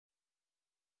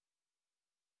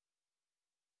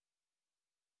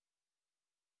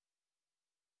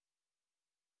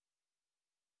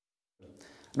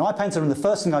An eye painter, and the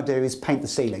first thing I do is paint the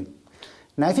ceiling.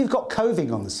 Now if you've got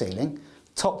coving on the ceiling,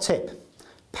 top tip,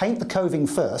 paint the coving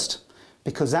first,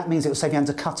 because that means it will save you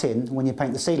having to cut in when you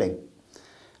paint the ceiling.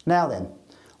 Now then,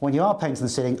 when you are painting the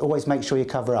ceiling, always make sure you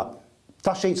cover up.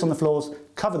 Dust sheets on the floors,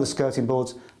 cover the skirting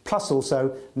boards, plus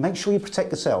also make sure you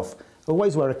protect yourself.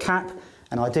 Always wear a cap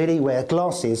and ideally wear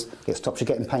glasses. It stops you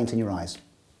getting paint in your eyes.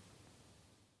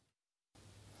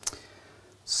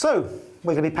 So,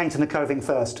 we're going to be painting the coving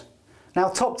first. Now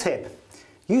top tip,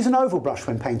 use an oval brush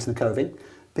when painting the coving,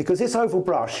 because this oval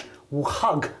brush will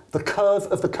hug the curve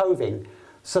of the coving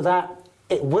so that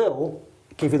it will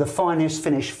give you the finest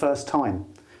finish first time.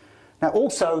 Now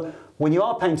also, when you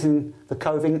are painting the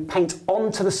coving, paint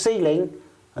onto the ceiling,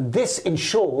 and this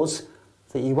ensures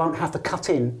that you won't have to cut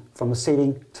in from the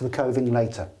ceiling to the coving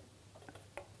later.